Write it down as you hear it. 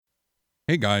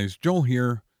Hey guys, Joel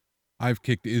here. I've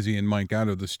kicked Izzy and Mike out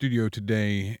of the studio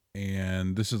today,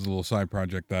 and this is a little side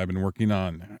project that I've been working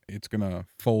on. It's going to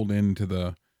fold into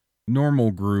the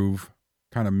normal groove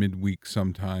kind of midweek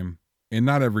sometime, and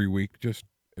not every week, just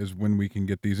as when we can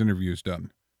get these interviews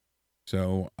done.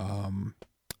 So,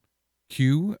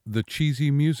 cue the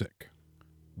cheesy music.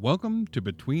 Welcome to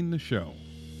Between the Show.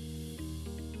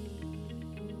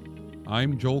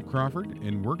 I'm Joel Crawford,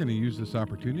 and we're going to use this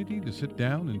opportunity to sit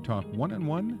down and talk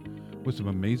one-on-one with some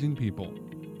amazing people.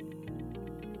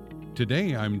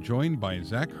 Today, I'm joined by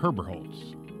Zack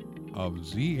Herberholz of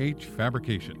ZH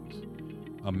Fabrications,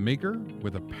 a maker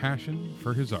with a passion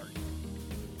for his art.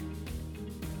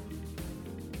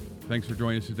 Thanks for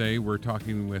joining us today. We're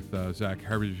talking with Zack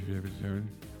Herberholz.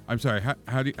 I'm sorry,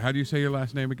 how do you say your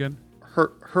last name again?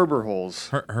 Herberholz.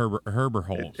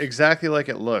 Herberholz. Exactly like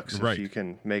it looks if Right. you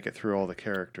can make it through all the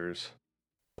characters.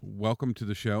 Welcome to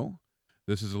the show.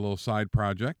 This is a little side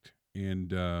project, and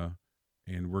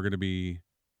we're going to be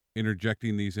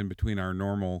interjecting these in between our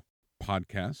normal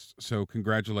podcasts. So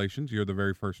congratulations, you're the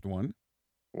very first one.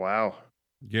 Wow.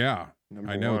 Yeah, Number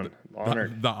I know. one. I'm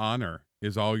honored. The honor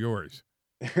is all yours.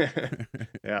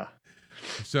 Yeah.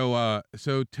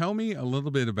 So tell me a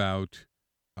little bit about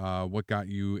what got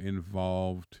you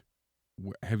involved.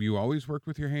 Have you always worked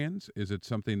with your hands? Is it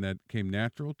something that came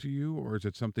natural to you, or is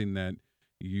it something that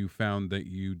you found that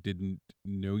you didn't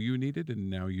know you needed and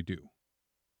now you do?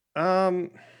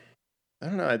 Um, I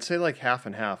don't know. I'd say like half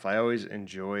and half. I always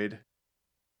enjoyed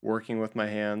working with my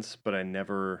hands, but I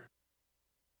never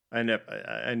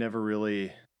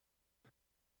really,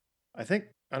 I think,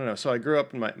 I don't know. So I grew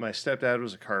up and my stepdad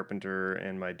was a carpenter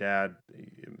and my dad,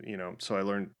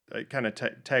 so I kind of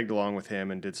tagged along with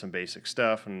him and did some basic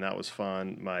stuff, and that was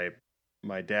fun.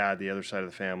 My dad, the other side of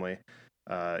the family,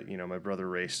 my brother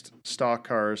raced stock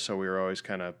cars, so we were always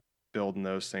kind of building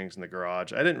those things in the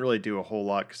garage. I didn't really do a whole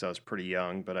lot because I was pretty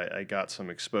young, but I got some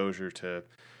exposure to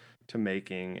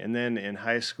making. And then in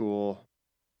high school,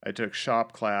 I took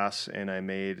shop class and I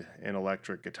made an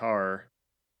electric guitar.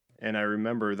 And I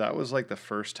remember that was like the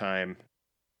first time,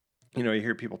 you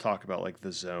hear people talk about like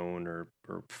the zone or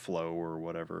flow or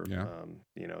whatever, Yeah.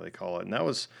 they call it. And it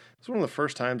was one of the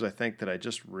first times I think that I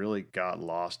just really got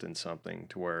lost in something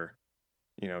to where,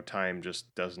 time just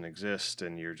doesn't exist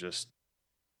and you're just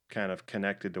kind of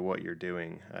connected to what you're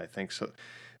doing. I think so.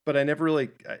 But I never really,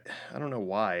 I don't know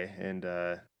why. And,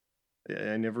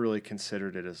 I never really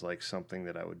considered it as like something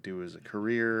that I would do as a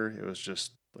career. It was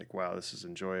just like, wow, this is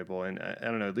enjoyable. And I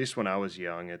don't know, at least when I was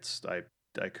young,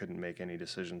 I couldn't make any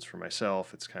decisions for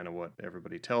myself. It's kind of what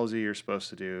everybody tells you you're supposed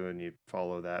to do, and you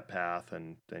follow that path,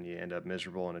 and then you end up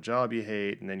miserable in a job you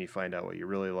hate, and then you find out what you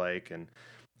really like. And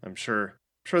I'm sure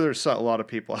there's a lot of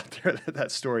people out there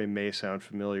that story may sound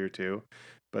familiar to,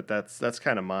 but that's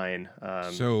kind of mine.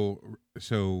 So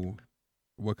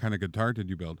what kind of guitar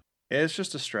did you build? It's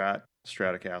just a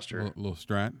Stratocaster. Little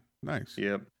Strat. Nice.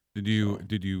 Yep. Did you So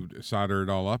did you solder it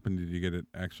all up and did you get it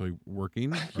actually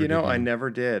working, or You know, did I you? never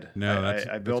did. No, I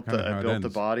that's built kind of the I how it built the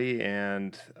ends. body,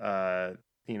 and I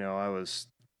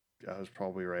was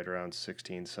probably right around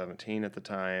 16, 17 at the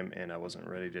time, and I wasn't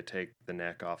ready to take the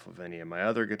neck off of any of my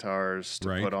other guitars to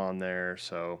Right. put on there.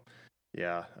 So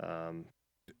yeah,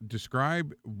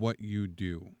 Describe what you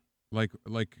do. Like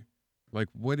like like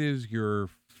what is your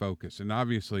focus? And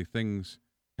obviously things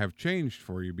have changed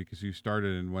for you because you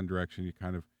started in one direction, you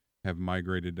kind of have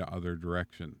migrated to other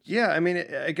directions. yeah. I mean,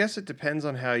 I guess it depends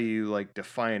on how you like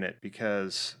define it,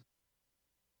 because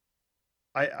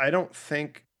I don't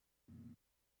think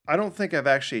I've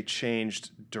actually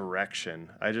changed direction.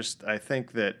 I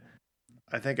think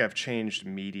I've changed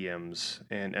mediums,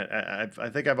 and I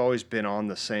think I've always been on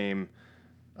the same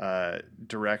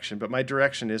direction, but my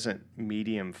direction isn't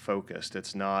medium focused.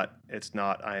 It's not. It's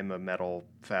not. I'm a metal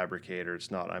fabricator. It's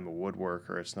not. I'm a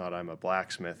woodworker. It's not. I'm a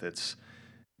blacksmith. It's.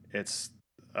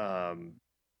 Um,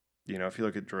 if you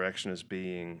look at direction as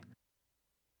being,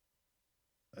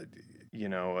 uh, you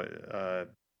know,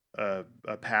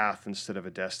 a path instead of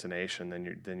a destination,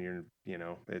 then you're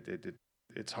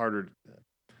it's harder,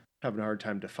 having a hard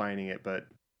time defining it, but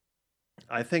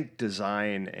I think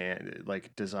design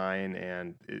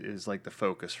and is like the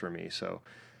focus for me. So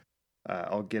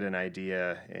I'll get an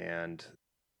idea, and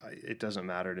it doesn't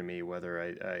matter to me whether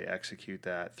I execute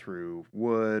that through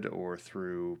wood or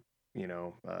through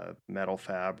metal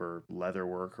fab or leather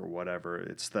work or whatever.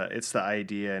 It's the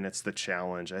idea and it's the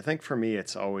challenge. I think for me,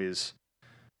 it's always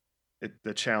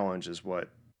the challenge is what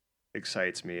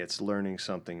excites me. It's learning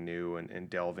something new and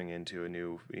delving into a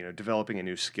new, developing a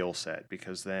new skill set,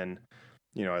 because then,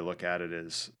 I look at it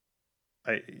as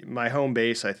my home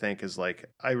base, I think, is like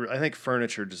I think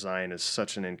furniture design is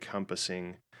such an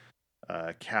encompassing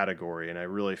category, and I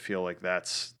really feel like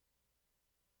that's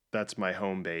my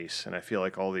home base, and I feel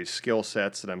like all these skill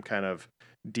sets that I'm kind of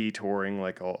detouring,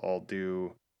 like I'll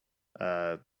do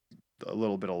uh, a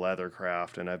little bit of leather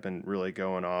craft, and I've been really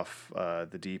going off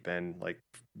the deep end, like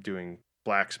doing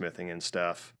blacksmithing and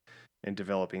stuff, and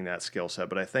developing that skill set.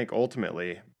 But I think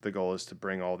ultimately the goal is to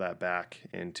bring all that back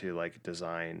into like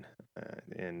design,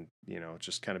 and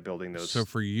just kind of building So those.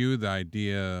 for you, the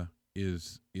idea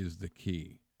is the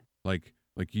key. Like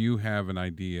you have an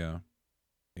idea,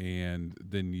 and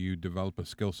then you develop a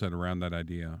skill set around that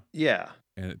idea Yeah.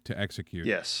 and to execute.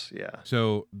 Yes. Yeah.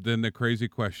 So then the crazy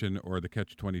question or the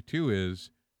catch 22 is,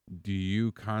 do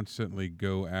you constantly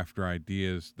go after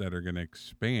ideas that are going to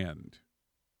expand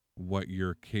what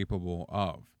you're capable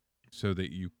of so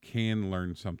that you can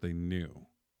learn something new?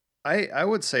 I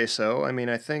would say so. I mean,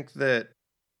 I think that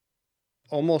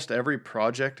almost every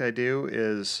project I do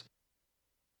is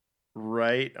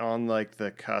right on like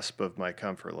the cusp of my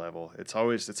comfort level. It's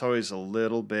always a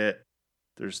little bit.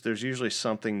 There's usually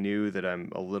something new that I'm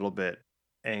a little bit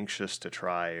anxious to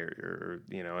try, and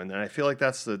then I feel like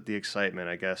that's the excitement,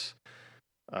 I guess.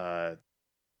 Uh,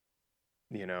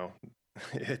 you know,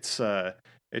 it's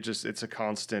it's a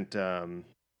constant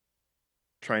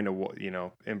trying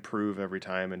to improve every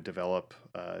time and develop.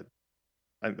 I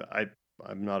I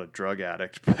I'm not a drug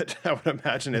addict, but I would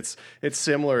imagine it's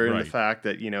similar in the Right. fact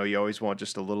that you always want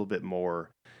just a little bit more,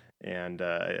 and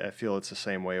I feel it's the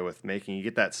same way with making. You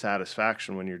get that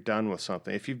satisfaction when you're done with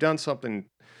something. If you've done something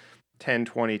 10,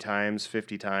 20 times,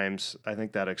 50 times, I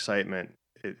think that excitement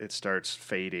it starts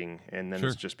fading, and then it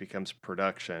Sure. just becomes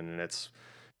production, and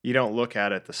you don't look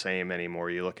at it the same anymore.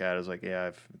 You look at it as like, yeah,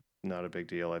 I've not a big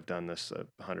deal. I've done this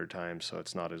 100 times, so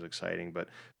it's not as exciting. But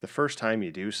the first time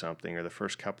you do something, or the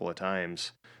first couple of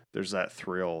times, there's that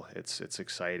thrill. It's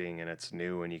exciting and it's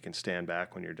new, and you can stand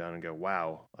back when you're done and go,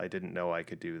 "Wow, I didn't know I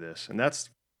could do this." And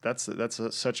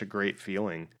such a great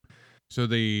feeling. So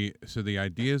the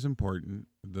idea is important.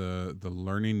 The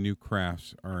learning new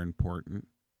crafts are important.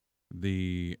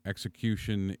 The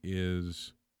execution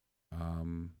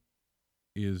um,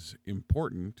 is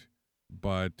important,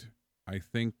 but I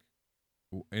think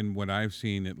in what I've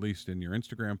seen, at least in your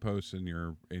Instagram posts and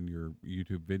your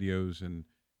YouTube videos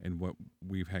and what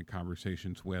we've had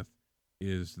conversations with,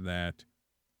 is that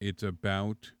it's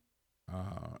about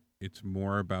it's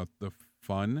more about the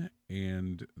fun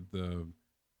and the,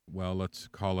 well, let's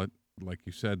call it, like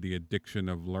you said, the addiction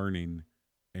of learning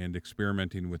and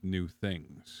experimenting with new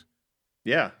things.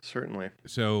 Yeah, certainly.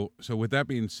 So with that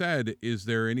being said, is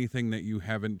there anything that you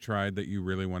haven't tried that you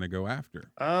really want to go after?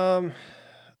 Um,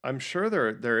 I'm sure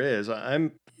there is.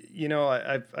 I've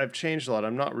changed a lot.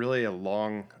 I'm not really a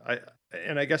long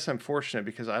and I guess I'm fortunate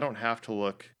because I don't have to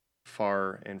look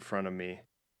far in front of me.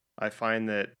 I find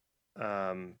that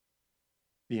um,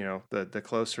 the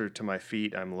closer to my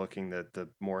feet I'm looking, the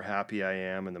more happy I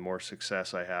am and the more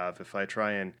success I have. If I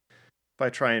try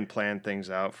and plan things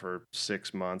out for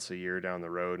 6 months, a year down the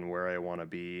road and where I want to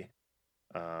be,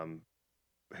 um,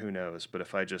 who knows? But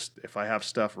if I have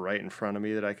stuff right in front of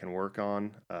me that I can work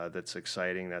on, that's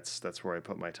exciting. That's where I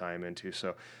put my time into.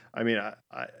 So, I mean,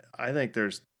 I think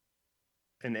there's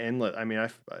an endless. I mean,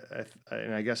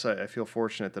 and I guess I feel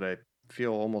fortunate that I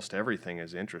feel almost everything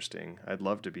is interesting. I'd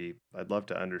love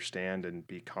to understand and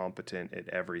be competent at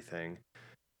everything.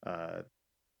 Uh,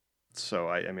 so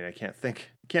I mean, I can't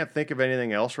think of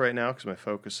anything else right now because my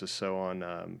focus is so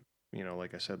on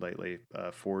like I said lately,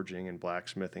 forging and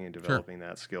blacksmithing and Sure. developing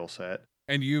that skill set.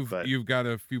 And you've But you've got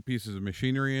a few pieces of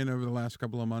machinery in over the last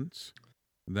couple of months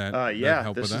that yeah,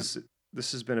 help with that.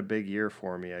 this has been a big year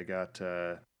for me. I got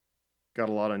a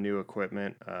lot of new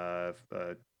equipment,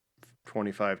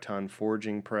 25-ton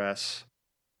forging press,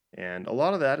 and a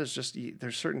lot of that is just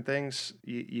there's certain things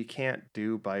you can't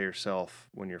do by yourself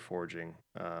when you're forging.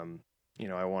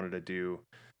 I wanted to do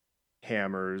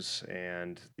hammers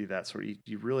and that sort.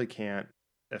 You really can't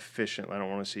efficiently. I don't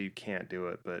want to say you can't do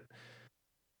it, but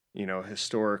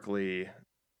historically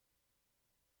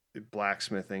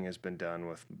blacksmithing has been done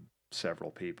with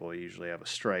several people. You usually have a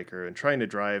striker and trying to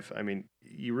drive. I mean,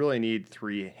 you really need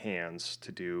three hands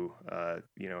to do,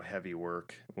 heavy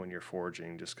work when you're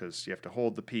forging, just because you have to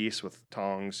hold the piece with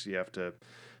tongs. You have to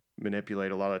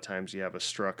manipulate. A lot of times you have a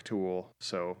struck tool.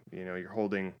 So, you're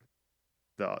holding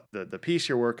the piece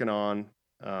you're working on,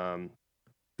 um,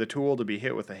 the tool to be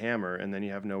hit with a hammer, and then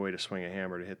you have no way to swing a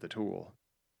hammer to hit the tool.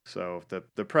 So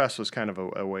the press was kind of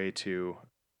a way to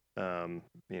um,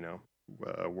 you know,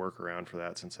 a workaround for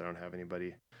that since I don't have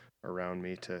anybody around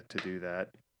me to do that.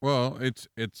 Well, it's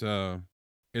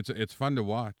It's fun to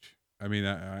watch. I mean,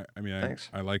 Thanks.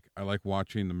 I like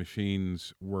watching the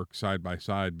machines work side by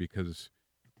side because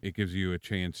it gives you a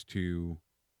chance to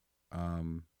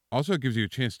also it gives you a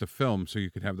chance to film, so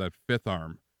you could have that fifth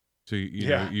arm, so you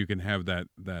know Yeah. you can have that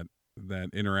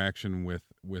interaction with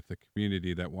the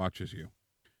community that watches you.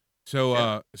 So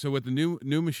Yeah. so with the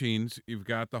new machines, you've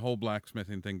got the whole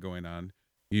blacksmithing thing going on.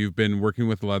 You've been working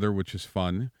with leather, which is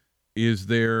fun. Is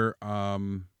there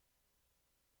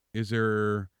is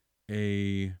there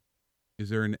a is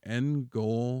there an end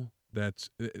goal that's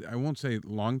I won't say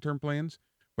long-term plans,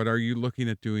 but are you looking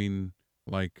at doing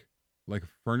like like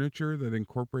furniture that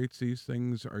incorporates these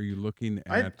things? Are you looking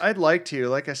at I'd like to.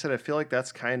 Like I said, I feel like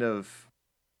that's kind of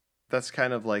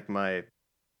like my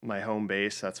home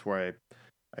base. That's where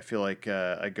I feel like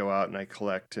I go out and I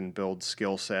collect and build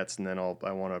skill sets, and then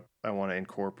I want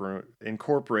to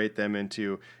incorporate them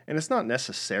into. And it's not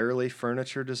necessarily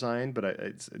furniture design, but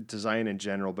it's design in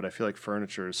general. But I feel like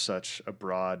furniture is such a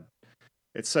broad.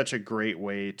 It's such a great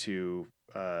way to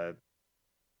uh,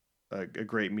 a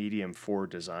great medium for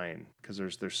design because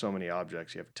there's so many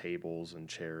objects. You have tables and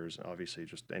chairs, and obviously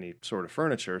just any sort of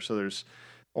furniture. So there's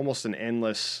almost an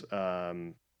endless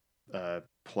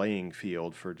playing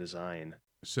field for design.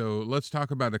 so let's talk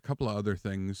about a couple of other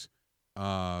things.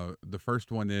 The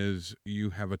first one is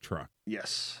you have a truck.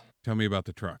 Yes. Tell me about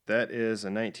the truck. That is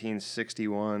a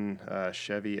 1961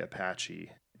 Chevy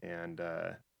Apache, and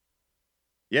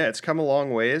yeah, it's come a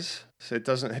long ways. So it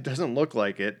doesn't look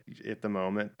like it at the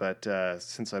moment, but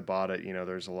since I bought it,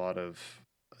 there's a lot of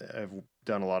I've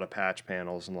done a lot of patch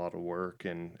panels and a lot of work,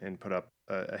 and put up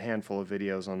a handful of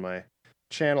videos on my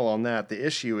channel on that. The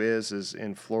issue is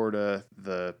in Florida,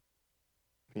 the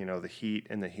heat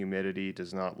and the humidity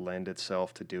does not lend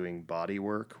itself to doing body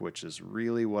work, which is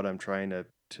really what I'm trying to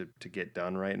get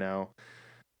done right now.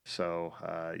 So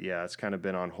yeah, it's kind of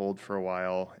been on hold for a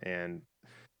while, and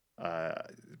uh,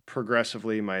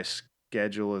 progressively my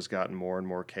schedule has gotten more and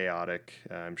more chaotic.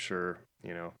 I'm sure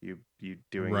you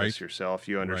doing this Right, yourself.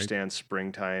 You right. understand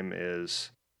springtime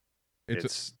is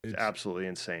It's it's absolutely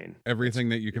insane. It's everything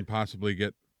that you can possibly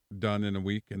get done in a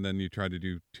week, and then you try to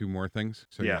do two more things.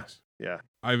 So yeah, yes, yeah,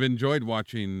 I've enjoyed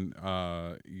watching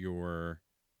your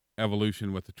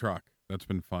evolution with the truck. That's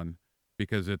been fun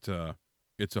because it's a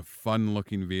fun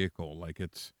looking vehicle. Like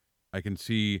it's I can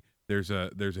see there's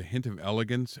a hint of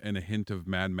elegance and a hint of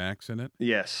Mad Max in it,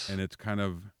 yes, and it's kind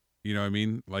of you know what I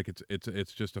mean. Like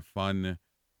it's just a fun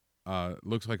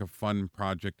looks like a fun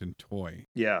project and toy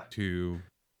yeah. to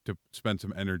spend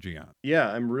some energy on.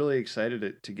 Yeah, I'm really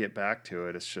excited to get back to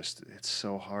it. It's just it's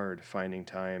so hard finding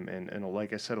time, and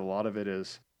like I said, a lot of it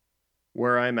is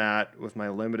where I'm at with my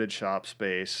limited shop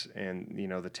space, and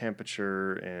the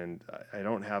temperature, and I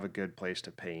don't have a good place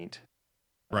to paint.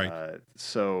 Right.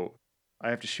 So I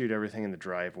have to shoot everything in the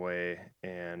driveway,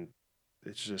 and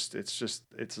it's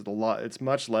a lot. It's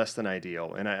much less than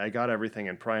ideal, and I got everything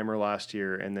in primer last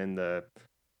year, and then the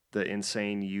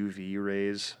insane UV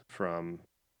rays from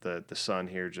the sun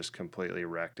here just completely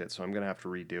wrecked it. So I'm gonna have to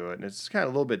redo it, and it's kind of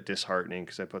a little bit disheartening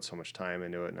because I put so much time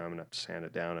into it, and I'm gonna have to sand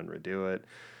it down and redo it.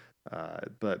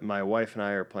 But my wife and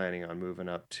I are planning on moving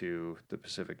up to the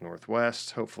Pacific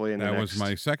Northwest, hopefully in the That was my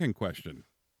next. second question.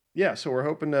 Yeah, so we're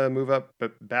hoping to move up,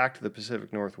 but back to the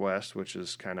Pacific Northwest, which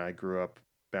is kind of I grew up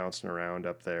bouncing around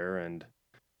up there, and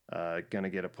gonna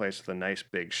get a place with a nice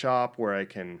big shop where I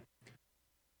can.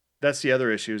 That's the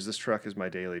other issue is this truck is my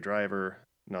daily driver.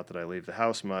 Not that I leave the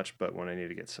house much, but when I need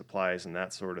to get supplies and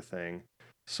that sort of thing.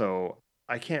 So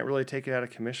I can't really take it out of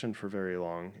commission for very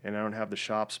long, and I don't have the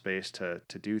shop space to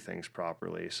do things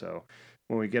properly. So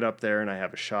when we get up there and I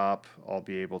have a shop, I'll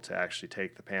be able to actually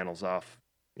take the panels off,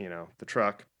 the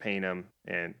truck, paint them,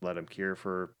 and let them cure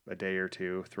for a day or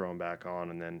two, throw them back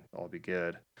on, and then I'll be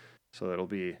good. So it'll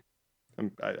be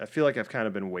I feel like I've kind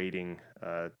of been waiting,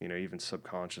 even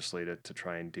subconsciously to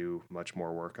try and do much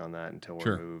more work on that until we're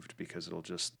Sure. moved because it'll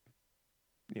just,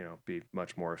 be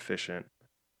much more efficient.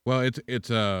 Well, it's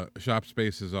shop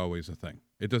space is always a thing.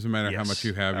 It doesn't matter how much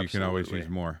you Yes, have, you can always absolutely.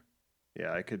 use more.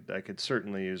 Yeah, I could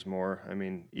certainly use more. I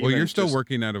mean, Well, you're even still just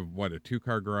working out of what, a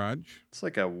two-car garage? it's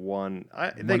like a one.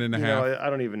 One and a half? I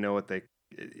don't even know what they.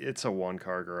 It's a one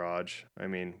car garage. I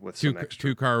mean, with Two some extra.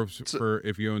 two cars It's a, for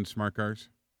if you own smart cars?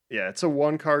 yeah, it's a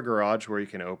one car garage where you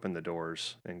can open the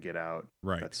doors and get out.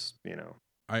 Right. That's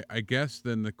I guess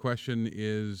then the question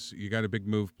is you got a big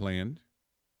move planned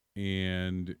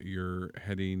and you're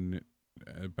heading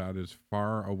about as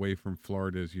far away from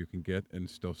Florida as you can get and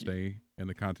still stay in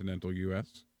the continental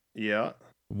US. yeah.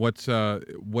 What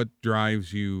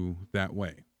drives you that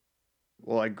way?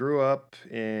 Well, I grew up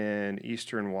in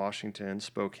eastern Washington,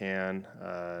 Spokane,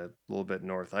 a little bit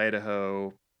north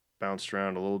Idaho, bounced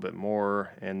around a little bit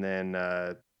more. And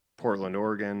then Portland,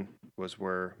 Oregon was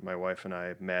where my wife and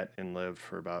I met and lived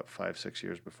for about 5-6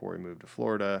 years before we moved to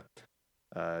Florida.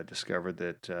 Discovered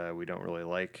that we don't really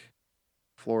like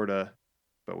Florida,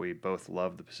 but we both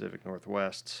love the Pacific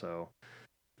Northwest. So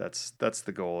that's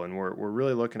the goal. And we're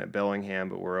really looking at Bellingham,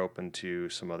 but we're open to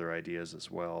some other ideas as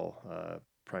well,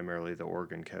 primarily the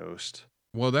Oregon coast.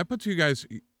 Well, that puts you guys,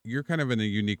 you're kind of in a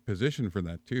unique position for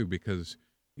that too, because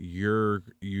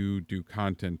you do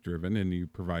content driven and you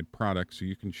provide products, so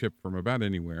you can ship from about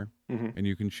anywhere Mm-hmm. and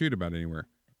you can shoot about anywhere.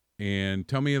 And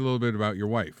tell me a little bit about your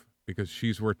wife, because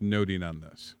she's worth noting on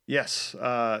this. Yes.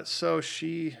 So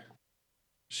she's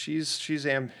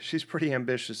pretty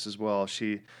ambitious as well.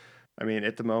 I mean,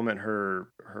 at the moment, her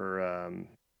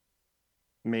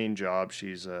main job,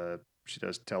 she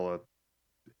does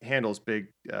handles big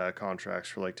contracts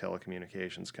for like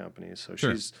telecommunications companies. So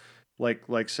Sure. she's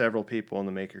like several people in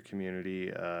the maker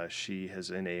community. She has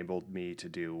enabled me to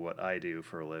do what I do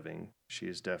for a living. She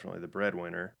is definitely the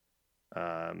breadwinner.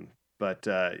 Um, but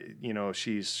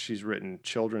she's written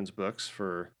children's books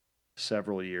for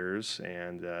several years,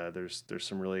 and there's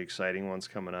some really exciting ones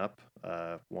coming up.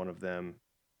 One of them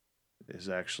is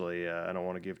actually I don't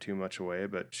want to give too much away,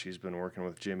 but she's been working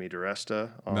with Jimmy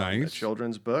DiResta on a Nice.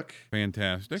 children's book.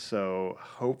 Fantastic. So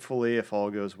hopefully, if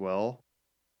all goes well,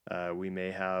 we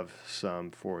may have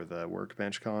some for the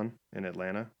Workbench Con in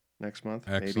Atlanta next month.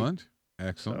 Excellent. Maybe.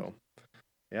 Excellent. So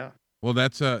yeah. Well,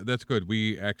 that's good.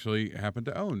 We actually happen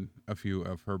to own a few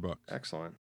of her books.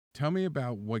 Excellent. Tell me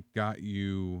about what got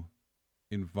you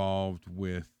involved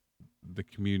with the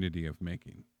community of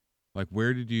making. Like,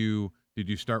 where did you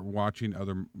start watching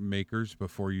other makers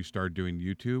before you started doing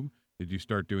YouTube? Did you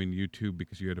start doing YouTube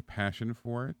because you had a passion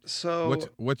for it? So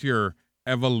What's your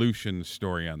evolution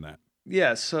story on that?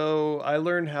 yeah, so I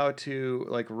learned how to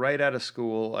like right out of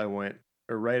school.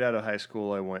 Right out of high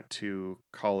school, I went to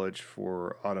college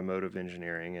for automotive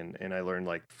engineering, and I learned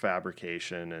like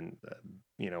fabrication and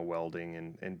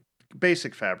welding and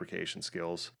basic fabrication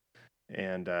skills.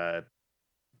 And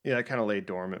yeah, I kind of lay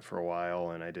dormant for a while,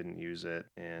 and I didn't use it.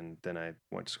 And then I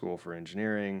went to school for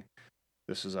engineering.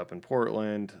 This was up in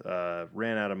Portland.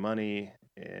 Ran out of money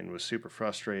and was super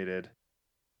frustrated.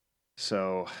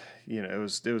 So, it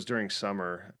was during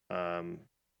summer. I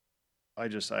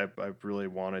really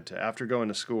wanted to. After going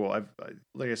to school,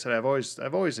 like I said, I've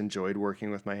always enjoyed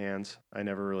working with my hands. I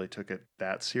never really took it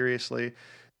that seriously,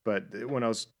 but when I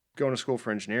was going to school for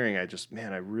engineering, I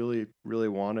really really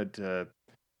wanted to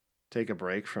take a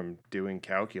break from doing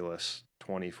calculus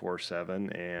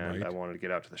 24/7, and I Right. wanted to get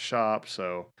out to the shop.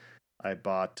 So I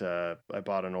bought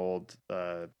an old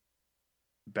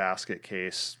basket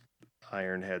case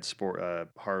iron head sport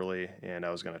Harley, and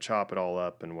I was going to chop it all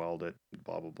up and weld it,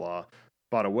 blah blah blah.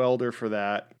 Bought a welder for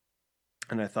that,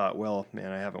 and I thought, well,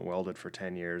 man, I haven't welded for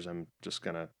 10 years. I'm just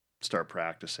going to start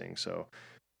practicing. So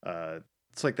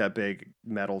it's like that big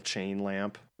metal chain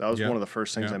lamp. That was one Yep. of the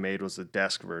first things I Yep. made, was the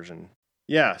desk version.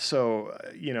 Yeah, so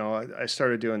I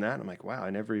started doing that, and I'm like, wow, I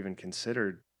never even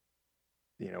considered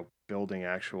building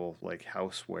actual like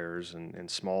housewares and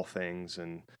small things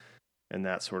and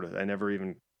that sort of. I never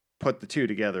even put the two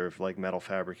together of like metal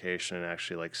fabrication and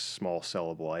actually like small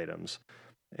sellable items.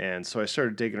 And so I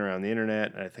started digging around the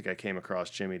internet, and I think I came across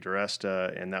Jimmy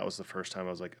DiResta, and that was the first time I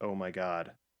was like, oh my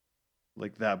God,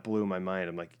 like that blew my mind.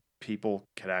 I'm like, people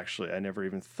could actually, I never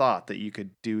even thought that you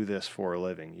could do this for a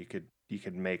living. You could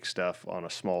make stuff on a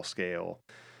small scale,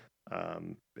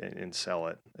 and sell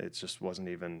it. It just wasn't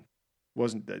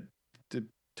that, it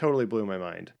totally blew my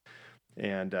mind.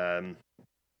 And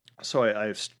so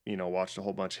I've watched a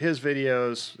whole bunch of his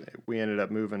videos. We ended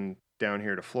up moving down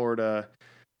here to Florida.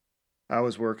 I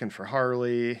was working for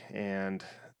Harley, and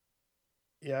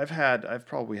yeah, I've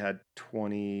probably had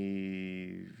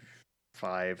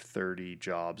 25, 30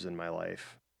 jobs in my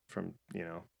life from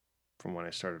from when I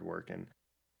started working,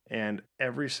 and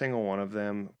every single one of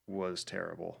them was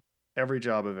terrible. Every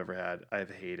job I've ever had,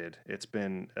 I've hated. It's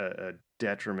been a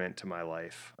detriment to my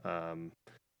life.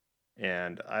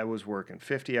 And I was working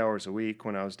 50 hours a week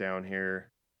when I was down here.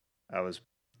 I was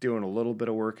doing a little bit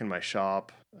of work in my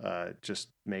shop, just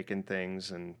making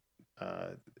things, and uh,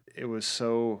 it was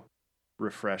so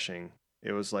refreshing.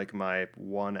 It was like my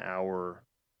 1 hour.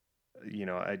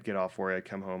 I'd get off work, I'd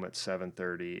come home at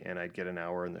 7:30, and I'd get an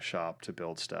hour in the shop to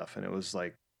build stuff, and it was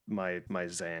like my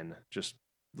zen. Just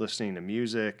listening to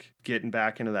music, getting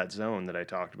back into that zone that I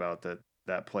talked about,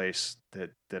 that place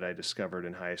that I discovered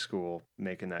in high school,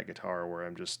 making that guitar, where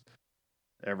I'm just,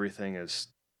 everything is,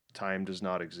 time does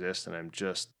not exist, and I'm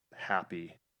just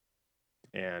happy.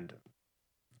 And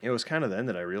it was kind of then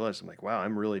that I realized, I'm like, wow,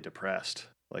 I'm really depressed.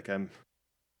 Like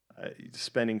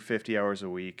spending 50 hours a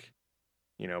week,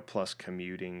 plus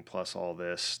commuting, plus all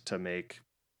this to make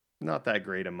not that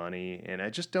great of money, and I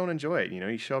just don't enjoy it.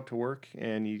 You show up to work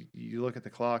and you look at the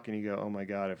clock and you go, "Oh my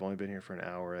God, I've only been here for an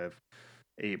hour. I have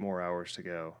 8 more hours to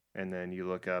go." And then you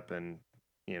look up and,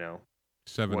 you know,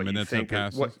 7 what you minutes have think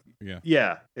is what passes. Yeah.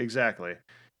 yeah, exactly.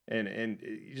 And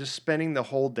just spending the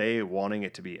whole day wanting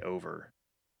it to be over.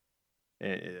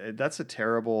 And that's a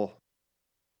terrible,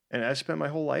 and I spent my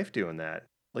whole life doing that.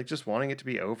 Like just wanting it to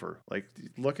be over. Like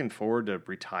looking forward to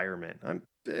retirement. I'm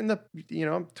in the,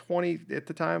 I'm 20 at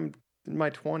the time, in my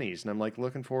 20s, and I'm like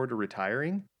looking forward to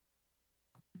retiring.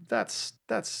 That's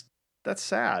that's that's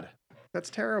sad. That's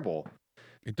terrible.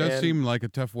 It does And seem like a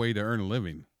tough way to earn a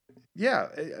living. yeah,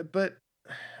 but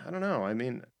I don't know. I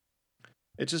mean,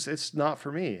 it's not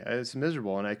for me. It's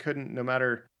miserable, and I couldn't. No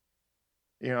matter,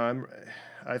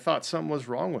 I thought something was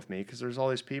wrong with me because there's all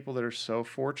these people that are so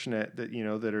fortunate that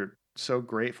that are so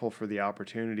grateful for the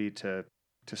opportunity to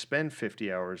spend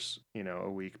 50 hours a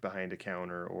week behind a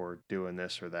counter or doing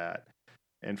this or that.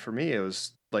 And for me, it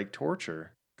was like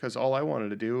torture because all I wanted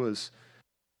to do was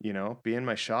be in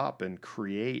my shop and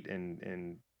create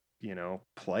and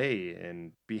play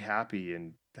and be happy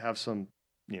and have some,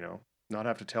 not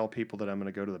have to tell people that I'm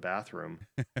going to go to the bathroom.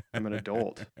 I'm an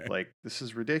adult. Like this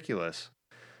is ridiculous.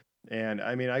 And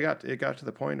I mean, it got to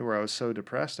the point where I was so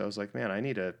depressed. I was like, man, I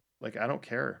need to, like, I don't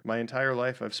care. My entire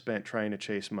life I've spent trying to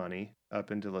chase money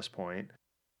up until this point.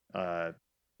 Uh,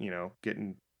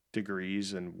 getting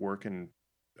degrees and working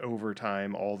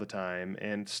overtime all the time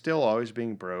and still always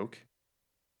being broke.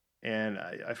 And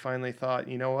I finally thought,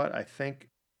 you know what? I think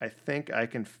I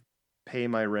can pay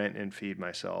my rent and feed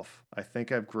myself. I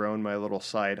think I've grown my little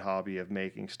side hobby of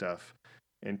making stuff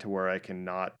into where I can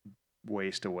not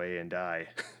waste away and die.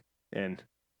 And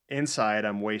inside,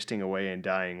 I'm wasting away and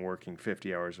dying working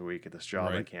 50 hours a week at this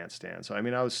job I Right. can't stand. So, I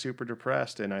mean, I was super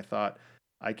depressed and I thought,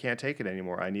 I can't take it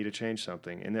anymore. I need to change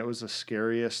something. And it was the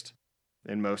scariest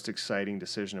and most exciting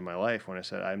decision in my life when I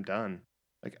said, I'm done.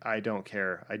 Like, I don't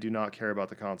care. I do not care about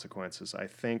the consequences. I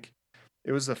think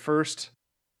it was the first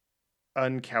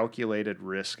uncalculated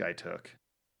risk I took.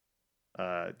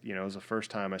 It was the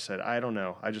first time I said, I don't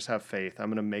know. I just have faith. I'm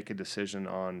going to make a decision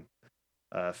on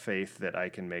faith that I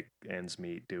can make ends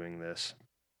meet doing this.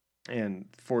 And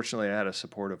fortunately, I had a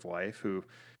supportive wife who,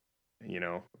 you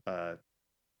know, uh,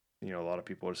 a lot of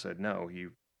people have said, no,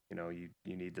 you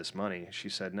need this money. She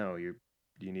said, no, you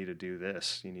need to do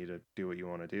this. You need to do what you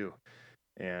want to do.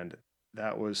 And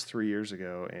that was 3 years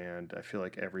ago. And I feel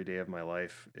like every day of my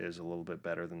life is a little bit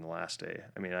better than the last day.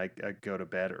 I mean, I go to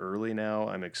bed early now.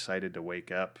 I'm excited to wake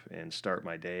up and start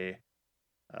my day.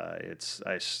 It's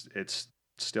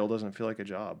still doesn't feel like a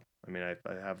job. I mean, I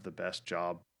have the best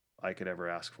job I could ever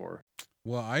ask for.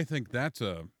 Well, I think that's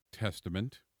a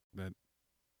testament that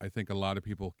I think a lot of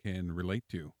people can relate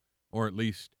to, or at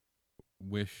least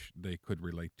wish they could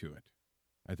relate to it.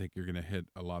 I think you're going to hit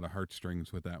a lot of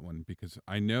heartstrings with that one because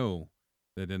I know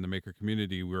that in the maker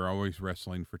community we're always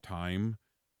wrestling for time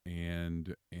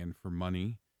and for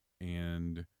money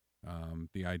and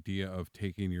the idea of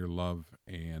taking your love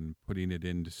and putting it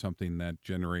into something that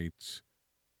generates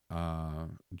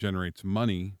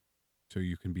money so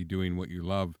you can be doing what you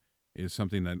love is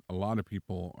something that a lot of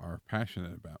people are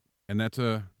passionate about. And that's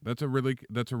a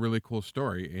really cool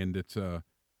story and it's a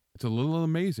little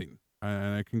amazing.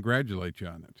 And I congratulate you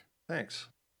on it. Thanks.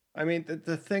 I mean,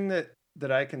 the thing that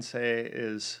I can say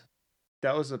is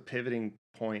that was a pivoting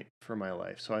point for my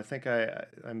life. So I think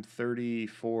I'm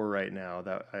 34 right now.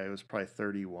 That I was probably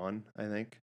 31, I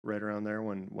think, right around there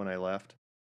when I left.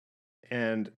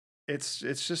 And it's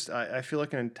just I feel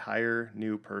like an entire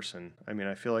new person. I mean,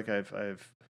 I feel like I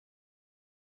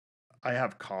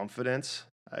have confidence.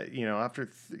 After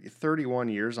 31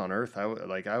 years on Earth,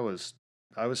 I was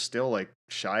still like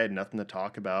shy. I had nothing to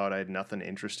talk about. I had nothing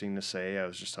interesting to say. I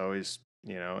was just always,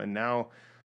 and now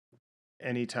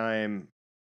anytime,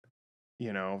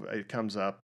 it comes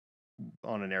up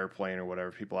on an airplane or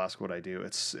whatever, people ask what I do.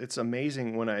 It's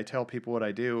amazing when I tell people what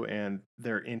I do and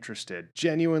they're interested,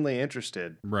 genuinely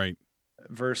interested, Right.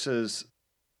 versus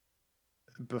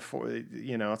before,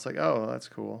 it's like, oh, that's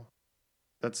cool.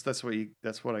 That's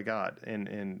what I got.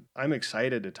 And I'm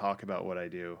excited to talk about what I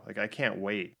do. Like I can't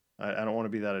wait. I don't want to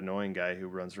be that annoying guy who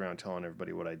runs around telling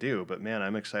everybody what I do, but man,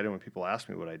 I'm excited when people ask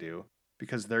me what I do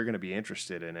because they're going to be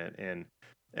interested in it and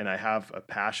I have a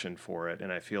passion for it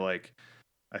and I feel like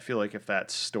if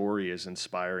that story is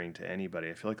inspiring to anybody,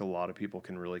 I feel like a lot of people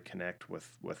can really connect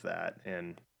with that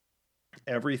and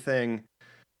everything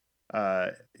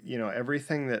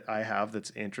everything that I have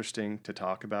that's interesting to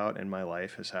talk about in my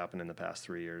life has happened in the past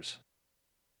 3 years.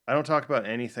 I don't talk about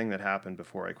anything that happened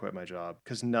before I quit my job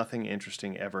because nothing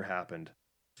interesting ever happened.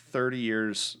 30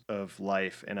 years of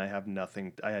life and I had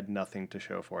nothing to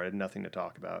show for it. I had nothing to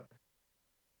talk about.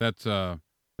 That's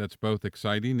that's both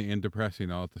exciting and depressing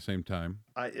all at the same time.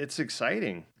 It's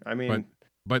exciting. I But mean,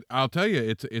 but I'll tell you,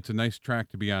 it's a nice track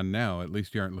to be on now. At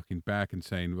least you aren't looking back and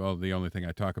saying, "Well, the only thing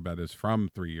I talk about is from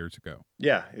 3 years ago."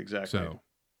 yeah, exactly. So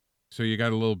so you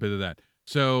got a little bit of that.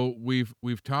 So we've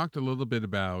talked a little bit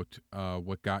about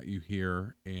what got you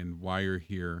here and why you're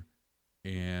here,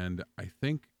 and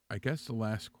I guess the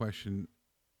last question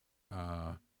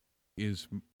uh, is,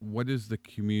 what does the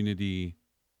community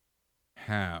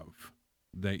have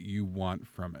that you want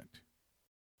from it?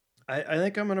 I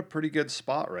think I'm in a pretty good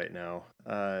spot right now.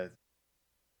 And,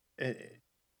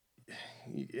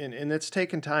 and it's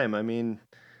taken time. I mean,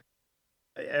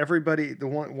 everybody,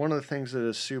 one of the things that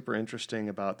is super interesting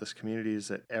about this community is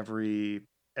that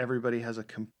everybody has a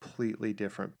completely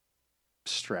different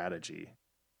strategy.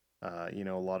 A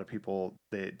lot of people,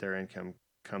 their income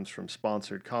comes from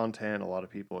sponsored content. A lot of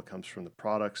people, it comes from the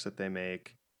products that they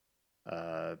make.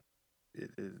 Uh,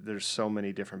 there's so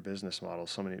many different business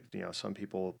models. So many, some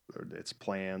people, it's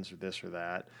plans or this or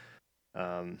that.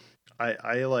 Um,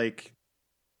 I like.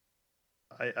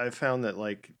 I found that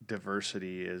like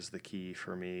diversity is the key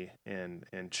for me, and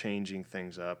changing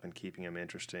things up and keeping them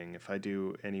interesting. If I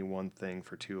do any one thing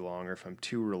for too long, or if I'm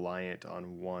too reliant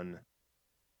on one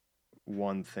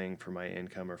thing for my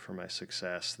income or for my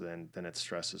success, then it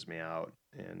stresses me out.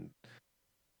 And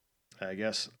I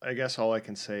guess all I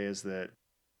can say is that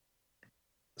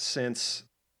since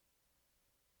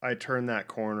I turned that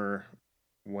corner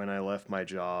when I left my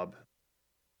job,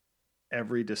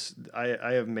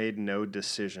 I have made no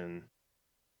decision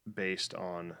based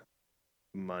on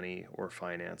money or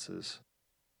finances.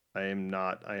 I am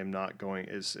not going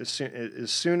as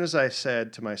soon as I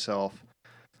said to myself,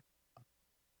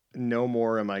 no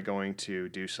more am I going to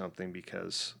do something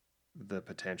because the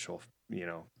potential,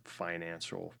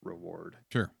 financial reward.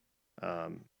 Sure.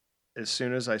 Um, as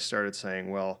soon as I started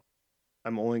saying, well,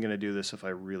 I'm only going to do this if I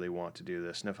really want to do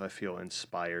this and if I feel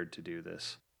inspired to do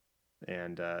this.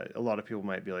 And a lot of people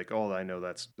might be like, oh, I know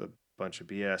that's a bunch of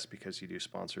BS because you do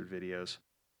sponsored videos.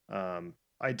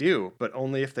 I do, but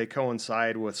only if they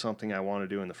coincide with something I want to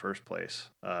do in the first place.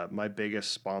 My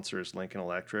biggest sponsor is Lincoln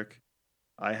Electric.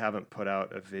 I haven't put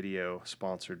out a video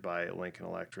sponsored by Lincoln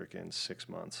Electric in 6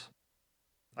 months.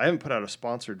 I haven't put out a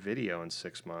sponsored video in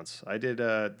 6 months. I did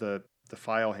the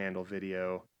file handle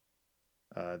video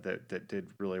that did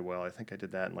really well. I think I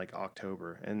did that in like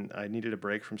October, and I needed a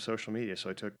break from social media, so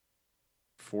I took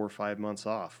 4 or 5 months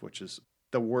off, which is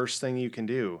the worst thing you can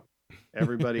do.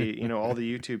 Everybody, all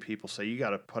the YouTube people say you got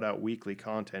to put out weekly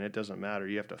content. It doesn't matter.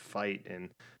 You have to fight, and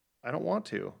I don't want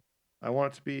to. I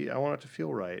want it to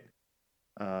feel right.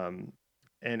 Um,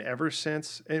 and ever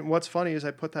since, and what's funny is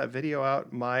I put that video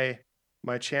out. My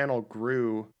channel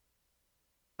grew.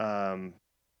 Um,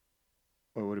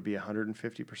 what would it be?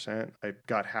 150%. I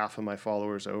got half of my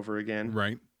followers over again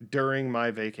Right. during my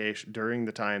vacation, during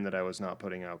the time that I was not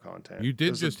putting out content. You It did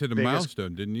was the just hit a biggest.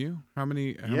 milestone, didn't you? How Yeah,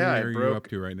 many are you up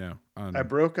to right now I on?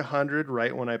 broke 100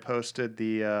 right when I posted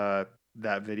the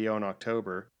that video in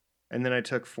October, and then I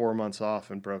took 4 months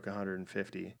off and broke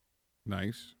 150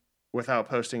 Nice. without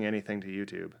posting anything to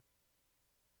YouTube.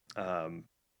 Um,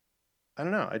 I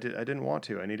don't know. I didn't want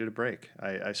to. I needed a break.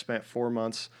 I spent 4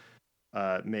 months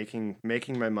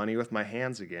making my money with my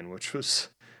hands again, which was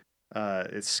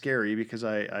it's scary because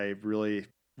I really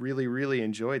really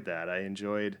enjoyed that. I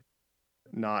enjoyed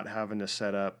not having to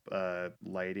set up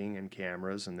lighting and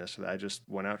cameras and this or that. I just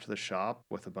went out to the shop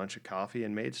with a bunch of coffee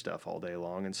and made stuff all day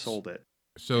long and sold it.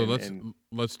 So And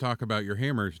let's talk about your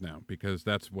hammers now, because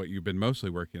that's what you've been mostly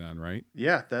working on, right?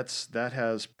 yeah, that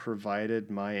has provided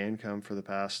my income for the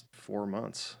past 4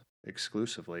 months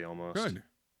exclusively almost. Good.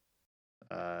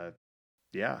 Uh,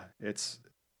 yeah, it's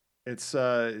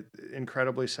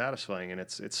incredibly satisfying, and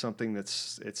it's something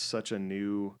it's such a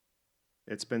new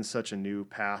it's been such a new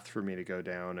path for me to go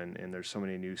down, and there's so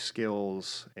many new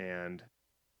skills, and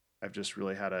I've just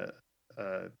really had a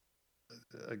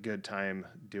a good time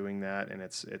doing that. And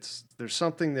it's there's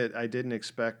something that I didn't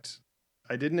expect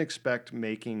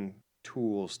making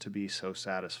tools to be so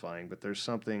satisfying, but there's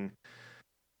something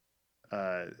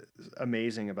uh,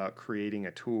 amazing about creating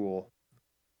a tool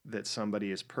that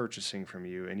somebody is purchasing from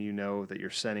you, and you know that you're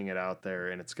sending it out there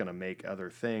and it's going to make other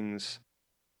things,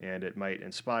 and it might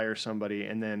inspire somebody,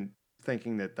 and then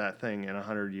thinking that that thing in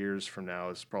 100 years from now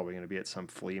is probably going to be at some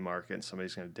flea market and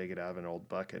somebody's going to dig it out of an old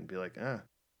bucket and be like,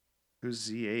 who's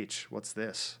ZH? What's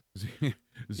this?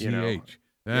 You know, ZH.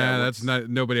 Yeah, That's what's not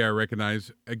nobody I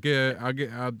recognize.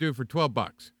 I'll do it for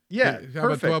 $12. Yeah, How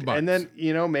about 12 perfect. And bucks?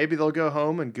 then, maybe they'll go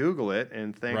home and Google it,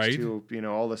 and thanks Right? to,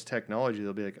 all this technology,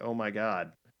 they'll be like, "Oh my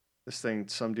God, this thing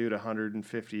some dude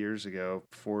 150 years ago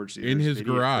forged In his there's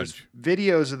garage.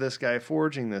 videos of this guy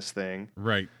forging this thing,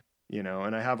 Right.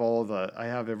 and I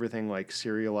have everything like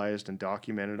serialized and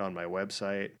documented on my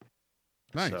website.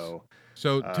 Nice. So,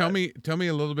 So uh tell me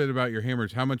a little bit about your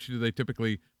hammers. How much do they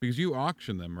typically, because you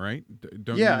auction them, right?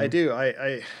 Don't yeah, I you? do.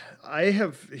 I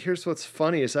have Here's what's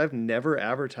funny is I've never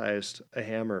advertised a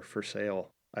hammer for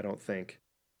sale, I don't think.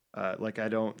 Like I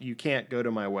don't, you can't go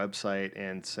to my website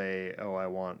and say, "Oh, I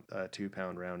want a 2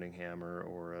 pound rounding hammer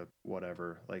or a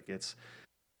whatever." Like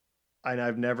and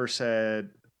I've never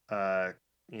said, uh,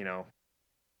 you know,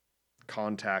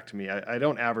 contact me. I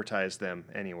don't advertise them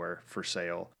anywhere for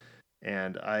sale.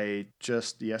 And I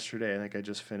just yesterday, I think I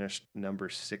just finished number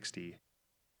 60.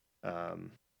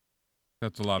 Um,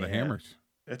 That's a lot of and hammers.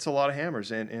 it's a lot of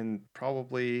hammers. And in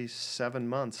probably 7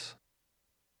 months,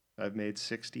 I've made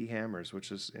 60 hammers,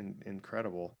 which is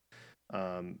incredible.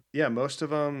 Yeah, most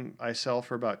of them I sell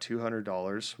for about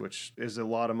 $200, which is a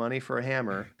lot of money for a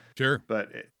hammer, Sure.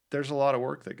 but there's a lot of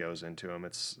work that goes into them.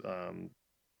 It's, and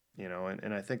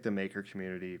I think the maker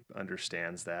community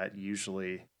understands that.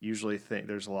 Usually think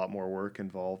there's a lot more work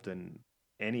involved in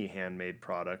any handmade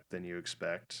product than you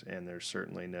expect, and there's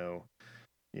certainly no,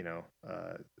 you know,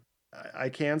 uh, I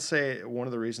can say one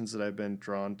of the reasons that I've been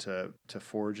drawn to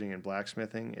forging and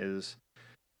blacksmithing is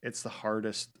it's the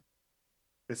hardest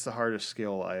it's the hardest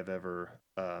skill I have ever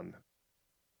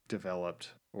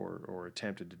developed or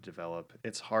attempted to develop.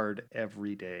 It's hard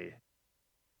every day.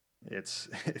 It's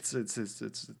it's a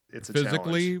challenge.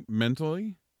 Physically,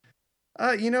 mentally?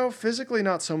 Physically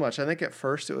not so much. I think at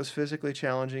first it was physically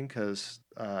challenging because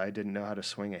I didn't know how to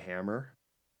swing a hammer,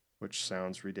 which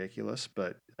sounds ridiculous,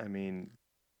 but I mean,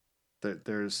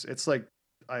 it's like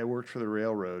I worked for the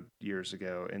railroad years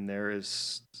ago, and there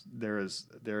is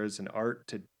an art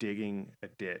to digging a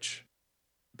ditch,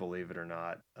 believe it or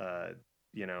not.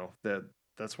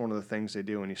 That's one of the things they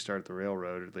do when you start the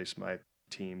railroad, or at least my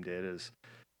team did, is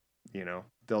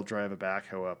they'll drive a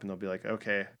backhoe up and they'll be like,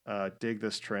 okay, dig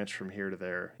this trench from here to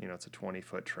there. It's a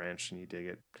 20-foot trench, and you dig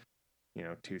it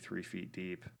 2-3 feet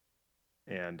deep.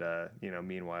 And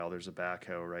meanwhile, there's a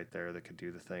backhoe right there that could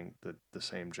do the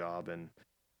same job in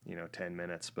 10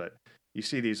 minutes. But you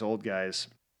see these old guys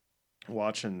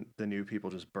watching the new people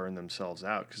just burn themselves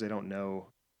out because they don't know.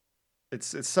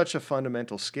 It's such a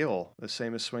fundamental skill, the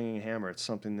same as swinging a hammer. It's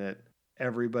something that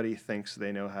everybody thinks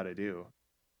they know how to do,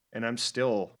 and I'm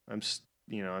still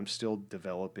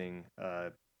developing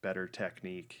better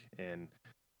technique, and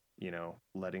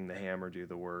letting the hammer do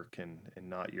the work, and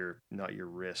not your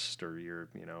wrist, or your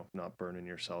not burning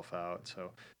yourself out.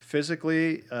 So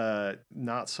physically,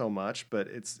 not so much, but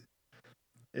it's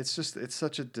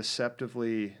such a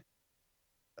deceptively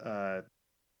uh,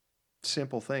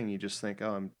 simple thing. You just think,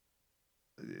 oh, I'm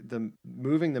the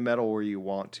moving the metal where you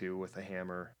want to with a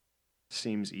hammer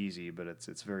seems easy, but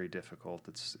it's very difficult.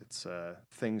 It's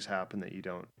things happen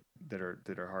that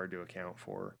are hard to account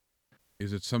for.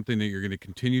 Is it something that you're going to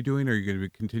continue doing? Are you going to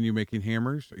continue making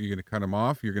hammers? Are you going to cut them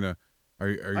off? Are I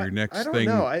your I next don't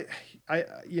know.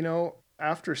 thing?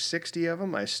 After 60 of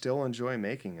them, I still enjoy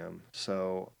making them.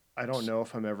 So I don't know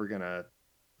if I'm ever gonna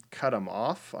cut them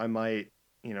off. I might,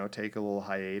 take a little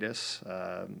hiatus.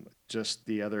 Just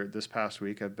this past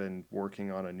week, I've been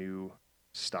working on a new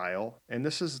style, and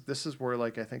this is where,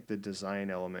 like, I think the design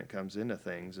element comes into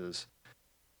things. Is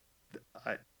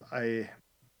I I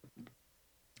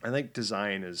I think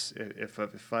design is,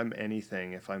 if I'm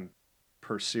anything, if I'm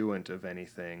pursuant of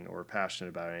anything or passionate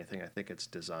about anything, I think it's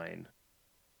design.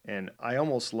 And I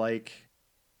almost like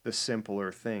the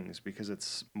simpler things because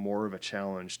it's more of a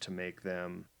challenge to make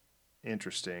them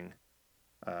interesting.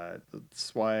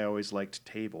 That's why I always liked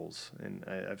tables, and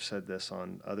I've said this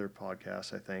on other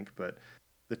podcasts, I think, but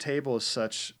the table is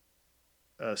such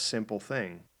a simple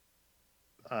thing.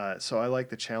 So I like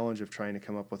the challenge of trying to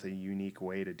come up with a unique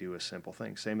way to do a simple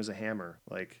thing. Same as a hammer.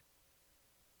 Like,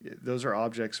 those are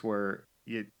objects where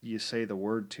you say the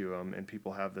word to them, and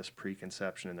people have this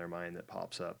preconception in their mind that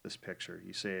pops up, this picture.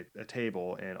 You say a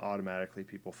table, and automatically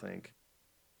people think,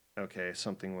 okay,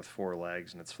 something with four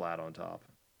legs and it's flat on top.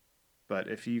 But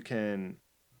if you can,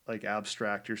 like,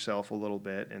 abstract yourself a little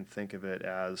bit and think of it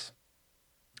as,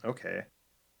 okay,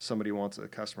 a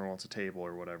customer wants a table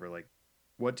or whatever, like,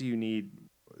 what do you need?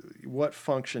 What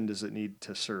function does it need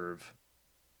to serve?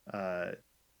 Uh,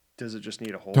 does it just need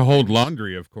to To hold hold things?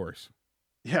 laundry, of course.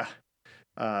 Yeah.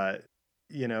 Uh,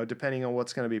 Depending on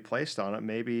what's going to be placed on it,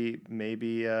 maybe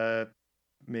the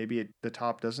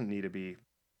top doesn't need to be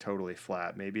totally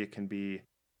flat. Maybe it can be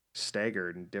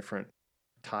staggered in different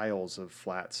tiles of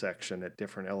flat section at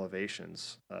different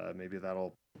elevations. Maybe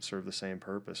that'll serve the same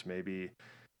purpose. Maybe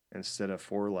instead of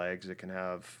 4 legs, it can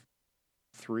have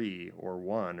 3 or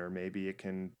 1, or maybe it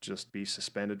can just be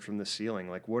suspended from the ceiling.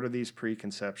 Like, what are these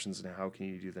preconceptions and how can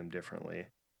you do them differently?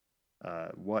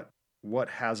 What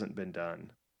hasn't been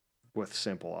done with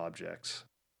simple objects?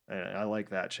 And I like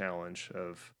that challenge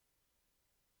of,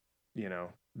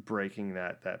 breaking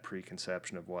that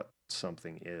preconception of what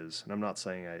something is. And I'm not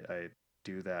saying I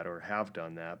do that or have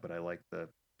done that, but I like the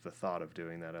thought of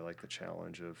doing that. I like the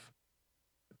challenge of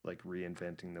like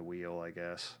reinventing the wheel, I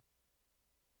guess.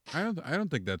 I don't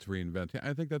think that's reinventing.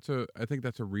 I think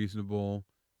that's a reasonable,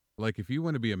 like, if you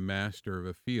want to be a master of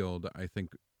a field, I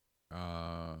think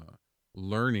uh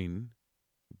learning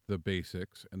the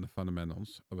basics and the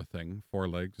fundamentals of a thing, 4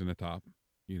 legs and a top,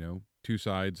 two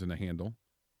sides and a handle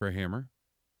for a hammer,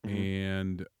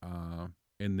 Mm-hmm.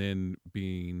 and then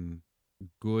being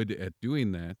good at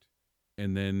doing that,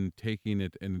 and then taking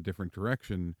it in a different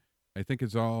direction, I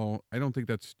don't think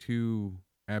that's too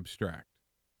abstract.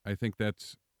 I think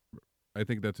that's I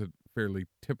think that's a fairly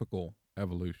typical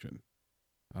evolution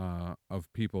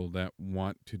of people that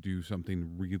want to do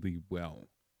something really well.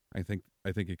 I think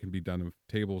it can be done with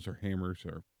tables or hammers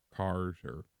or cars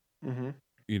or Mm-hmm.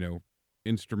 you know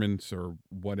instruments or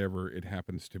whatever it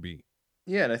happens to be.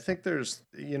 Yeah, and I think there's,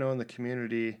 in the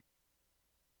community,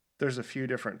 there's a few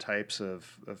different types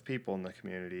of people in the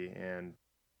community, and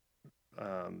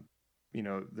um,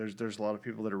 there's a lot of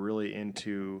people that are really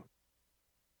into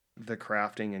the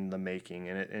crafting and the making,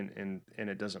 and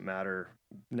it doesn't matter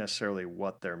necessarily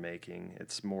what they're making.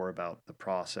 It's more about the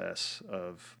process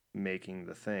of making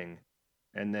the thing.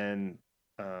 And then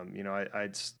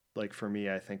I'd like, for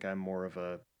me, I think I'm more of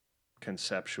a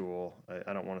conceptual.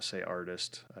 I don't want to say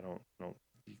artist. I don't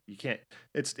you can't,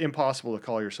 it's impossible to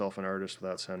call yourself an artist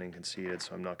without sounding conceited,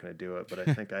 so I'm not going to do it. But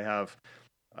I think I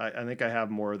think I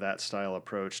have more of that style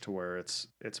approach, to where it's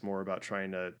more about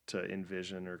trying to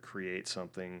envision or create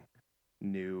something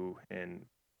new. And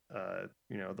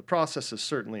the process is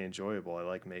certainly enjoyable. I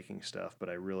like making stuff, but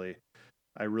I really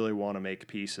want to make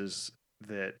pieces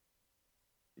that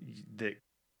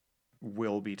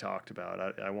will be talked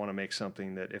about. I want to make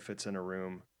something that, if it's in a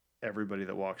room, everybody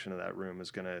that walks into that room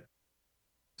is going to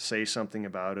say something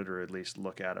about it, or at least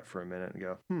look at it for a minute and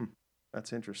go,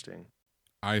 that's interesting.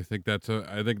 I think that's a.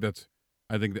 I think that's.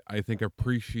 I think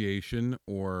appreciation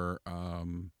or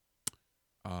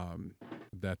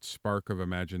that spark of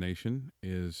imagination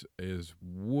is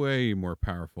way more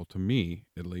powerful to me,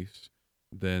 at least,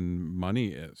 than money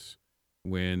is.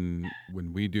 When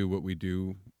we do what we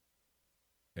do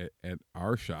at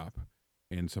our shop,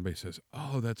 and somebody says,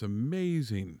 "Oh, that's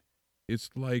amazing," it's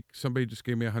like somebody just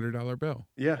gave me $100 bill,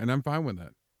 Yeah, and I'm fine with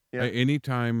that. yeah,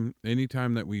 Anytime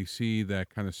that we see that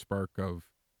kind of spark of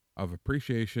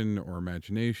appreciation or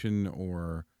imagination,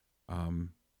 or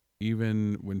um,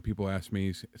 even when people ask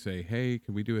me, say, "Hey,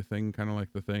 can we do a thing kind of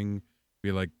like the thing?"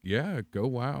 Be like, "Yeah, go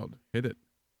wild, hit it."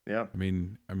 yeah, I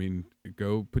mean,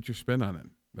 go put your spin on it.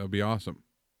 That'll be awesome.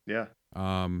 yeah.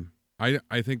 Um,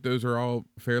 I think those are all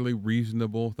fairly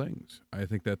reasonable things. I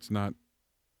think that's not.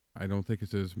 I don't think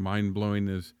it's as mind blowing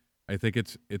as. I think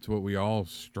it's what we all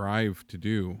strive to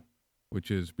do,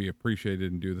 which is be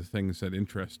appreciated and do the things that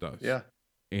interest us. Yeah,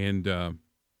 And I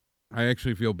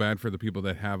actually feel bad for the people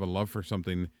that have a love for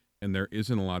something and there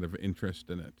isn't a lot of interest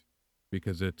in it,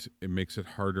 because it makes it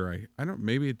harder. I don't.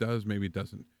 Maybe it does. Maybe it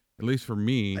doesn't. At least for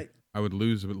me, I I would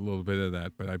lose a little bit of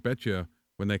that. But I bet you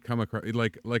when they come across,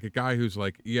 like a guy who's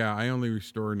like, yeah, I only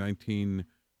restore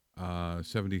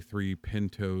 1973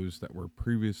 Pintos that were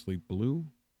previously blue.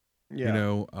 You yeah,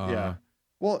 know, yeah.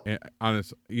 Well,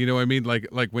 honest. You know, what I mean, like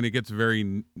when it gets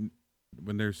when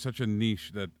there's such a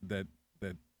niche that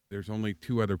there's only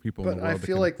 2 other people in the but I world that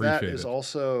feel can like that appreciate is it.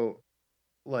 also,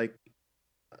 like,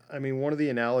 I mean, one of the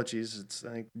analogies, it's,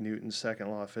 I think, Newton's second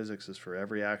law of physics is, for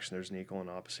every action, there's an equal and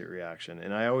opposite reaction.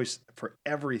 And I always, for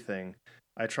everything,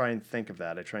 I try and think of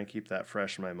that. I try and keep that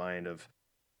fresh in my mind of,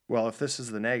 well, if this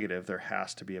is the negative, there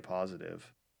has to be a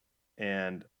positive.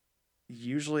 And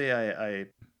usually I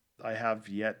have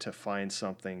yet to find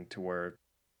something to where,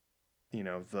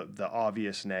 the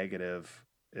obvious negative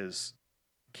is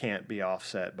can't be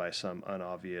offset by some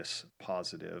unobvious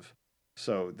positive.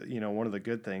 So, one of the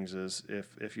good things is,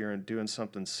 if you're doing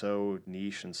something so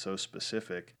niche and so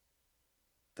specific,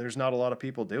 there's not a lot of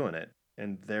people doing it,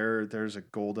 and there's a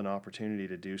golden opportunity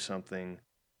to do something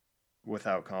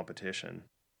without competition.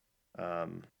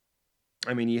 Um,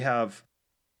 I mean, you have,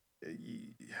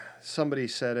 somebody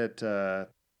said it.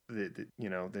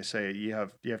 They say you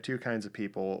have two kinds of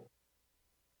people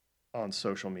on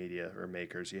social media or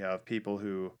makers. You have people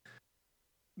who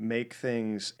make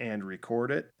things and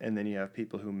record it, and then you have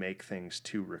people who make things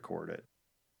to record it.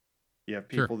 You have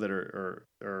Sure. people that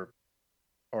are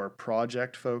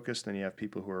project focused, and you have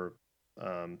people who are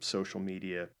social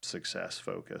media success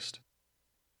focused.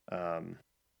 Um,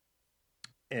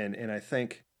 and I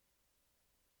think,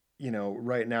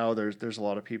 right now there's a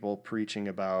lot of people preaching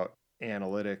about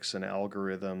analytics and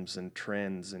algorithms and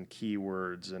trends and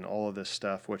keywords and all of this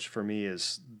stuff, which for me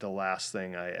is the last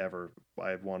thing I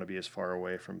want to be as far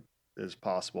away from as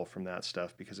possible from that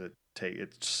stuff, because it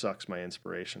sucks my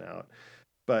inspiration out.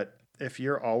 But if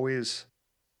you're always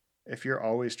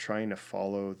trying to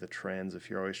follow the trends, if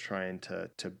you're always trying to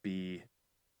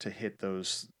hit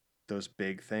those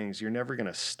big things, you're never going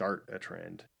to start a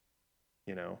trend,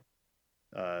 you know.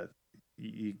 Uh,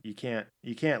 you can't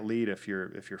lead if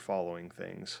you're following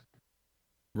things.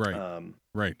 Right. Um,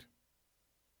 Right.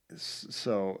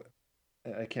 so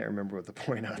I can't remember what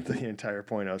the entire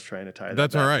point I was trying to tie that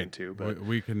That's all back right. into, We, but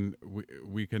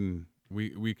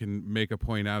we can make a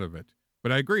point out of it.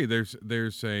 But I agree. There's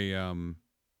definitely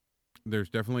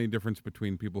a difference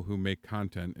between people who make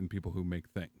content and people who make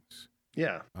things.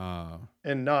 yeah, Uh,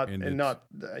 and not and and it's not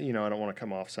I don't want to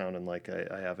come off sounding like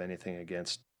I have anything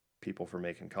against people for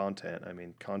making content. I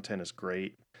mean, content is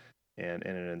great, and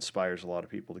it inspires a lot of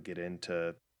people to get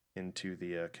into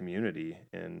the community.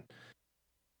 And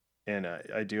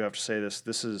I do have to say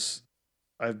this is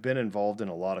I've been involved in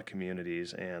a lot of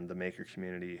communities, and the maker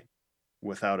community,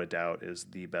 without a doubt, is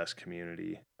the best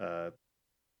community.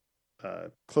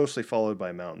 Closely followed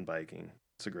by mountain biking.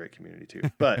 It's a great community too.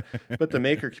 But the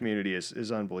maker community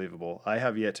is unbelievable. I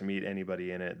have yet to meet anybody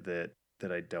in it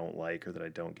that I don't like, or that I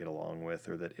don't get along with,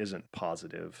 or that isn't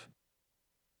positive.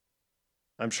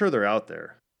 I'm sure they're out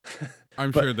there.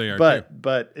 I'm but sure they are too.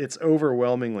 but it's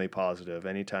overwhelmingly positive.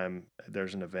 Anytime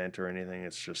there's an event or anything,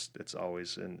 it's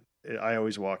always, and I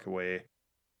always walk away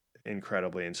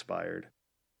incredibly inspired.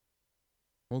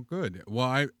 Well, good. Well,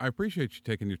 I appreciate you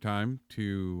taking your time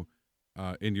to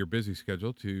in your busy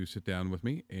schedule to sit down with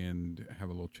me and have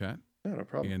a little chat. Yeah, no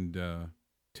problem. And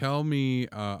tell me,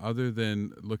 other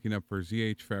than looking up for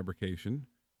ZH Fabrication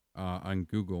on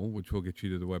Google, which will get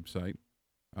you to the website,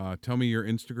 tell me your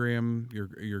Instagram,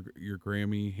 your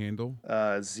Grammy handle.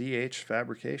 ZH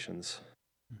Fabrications.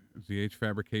 ZH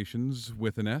Fabrications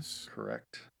with an S.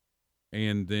 Correct.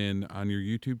 And then on your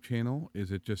YouTube channel,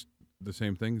 is it just the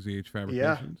same thing, ZH Yeah.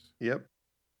 Fabrications? Yep.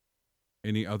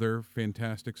 Any other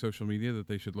fantastic social media that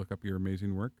they should look up your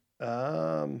amazing work?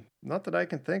 Not that I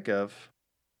can think of.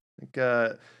 I think,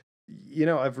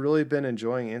 I've really been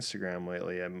enjoying Instagram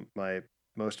lately.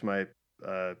 Most of my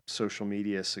social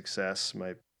media success,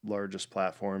 my largest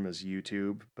platform is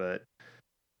YouTube, but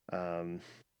um,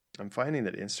 I'm finding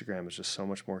that Instagram is just so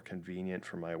much more convenient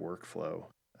for my workflow.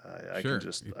 Sure.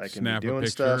 You I can be snap a doing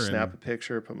stuff, picture snap and a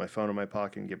picture, put my phone in my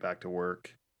pocket, and get back to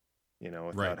work.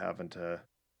 right. Without having to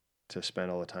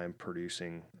spend all the time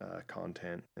producing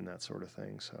content and that sort of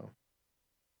thing. So,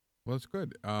 Well, that's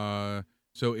good.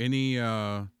 So any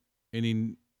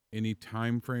any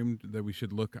time frame that we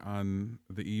should look on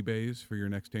the eBays for your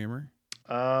next hammer?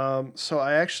 so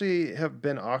I actually have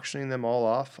been auctioning them all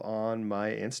off on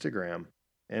my Instagram,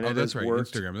 and Oh, it that's has right.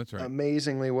 worked Instagram. That's right.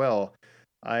 amazingly well.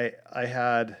 I I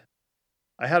had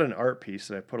I had an art piece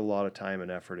that I put a lot of time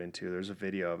and effort into. There's a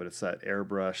video of it. It's that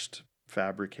airbrushed,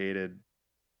 fabricated,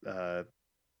 uh,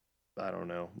 I don't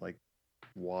know, like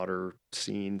water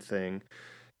scene thing.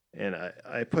 And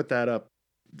I put that up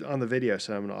on the video. I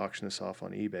said I'm going to auction this off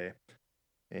on eBay.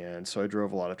 And so I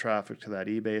drove a lot of traffic to that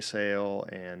eBay sale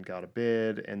and got a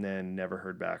bid, and then never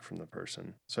heard back from the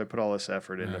person. So I put all this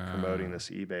effort into promoting Uh, this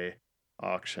eBay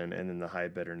auction, and then the high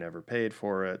bidder never paid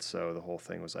for it. So the whole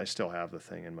thing was, I still have the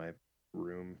thing in my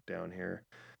room down here.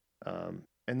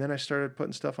 And then I started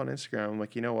putting stuff on Instagram. I'm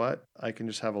like, you know what? I can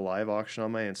just have a live auction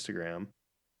on my Instagram.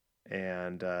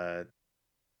 And,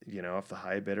 if the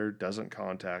high bidder doesn't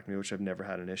contact me, which I've never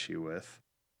had an issue with,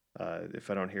 if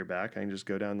I don't hear back, I can just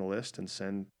go down the list and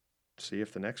see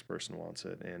if the next person wants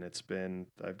it. And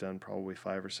I've done probably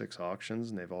 5 or 6 auctions,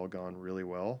 and they've all gone really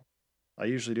well. I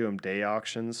usually do them day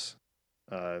auctions.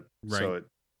 right. So it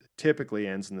typically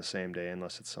ends in the same day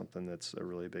unless it's something that's a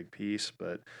really big piece.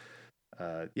 But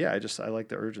yeah, I like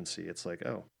the urgency. It's like,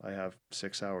 oh, I have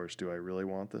 6 hours. Do I really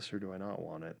want this, or do I not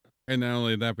want it? And not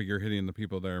only that, but you're hitting the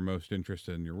people that are most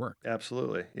interested in your work.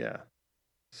 Absolutely, yeah.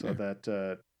 So Yeah.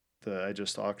 I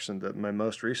just auctioned my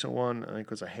most recent one. I think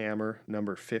was a hammer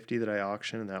number 50 that I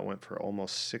auctioned, and that went for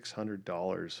almost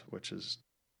 $600, which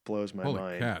blows my Holy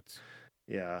mind. cats.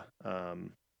 Yeah.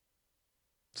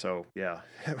 So yeah,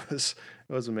 it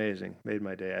was amazing. Made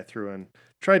my day. I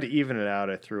tried to even it out.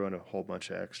 I threw in a whole bunch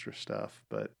of extra stuff,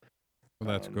 but Well,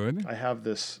 that's good. I have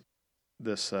this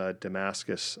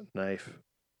Damascus knife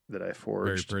that I Very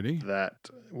forged pretty. that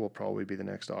will probably be the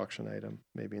next auction item,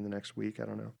 maybe in the next week. I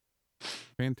don't know.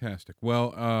 Fantastic.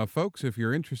 Well, folks, if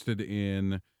you're interested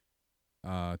in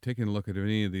taking a look at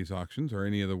any of these auctions or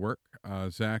any of the work,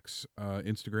 Zach's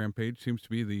Instagram page seems to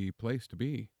be the place to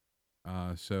be.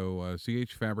 ZH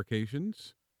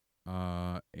Fabrications,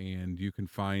 and you can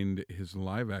find his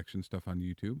live action stuff on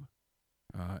YouTube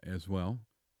as well.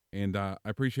 And I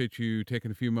appreciate you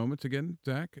taking a few moments again,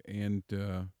 Zach, and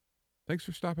thanks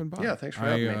for stopping Yeah, by. thanks for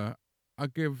having me. I'll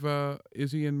give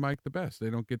Izzy and Mike the best. They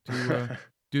don't get to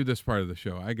do this part of the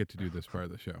show. I get to do this part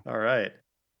of the show. All right.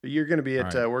 You're going to be All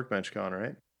at right. Workbench Con,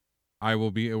 right? I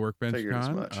will be at Workbench Figured as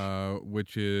Con, much.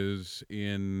 which is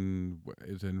in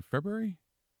February?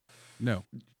 No,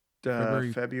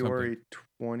 February February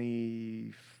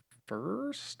something.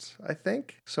 21st, I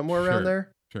think, somewhere around Sure,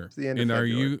 there. sure. It's the end of And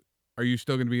February. are you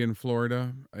still going to be in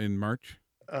Florida in March?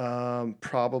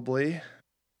 Probably.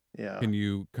 Yeah. Can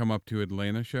you come up to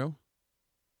Atlanta show,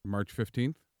 March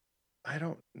 15th? I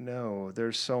don't know.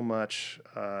 There's so much.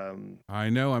 I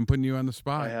know. I'm putting you on the I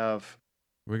spot. have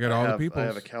We got all the I have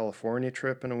peoples. a California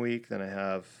trip in a week. Then I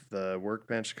have the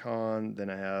Workbench Con. Then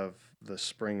I have the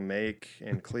Spring Make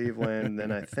in Cleveland.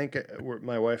 Then I think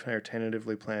my wife and I are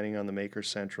tentatively planning on the Maker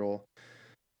Central.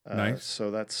 Nice.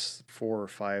 So that's 4 or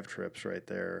 5 trips right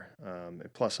there,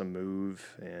 plus a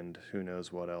move and who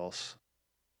knows what else.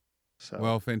 So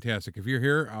Well, fantastic. If you're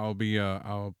here, I'll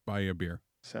buy you a beer.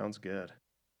 sounds good.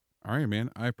 All right, man.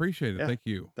 I appreciate it. Yeah, Thank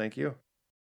you. thank you.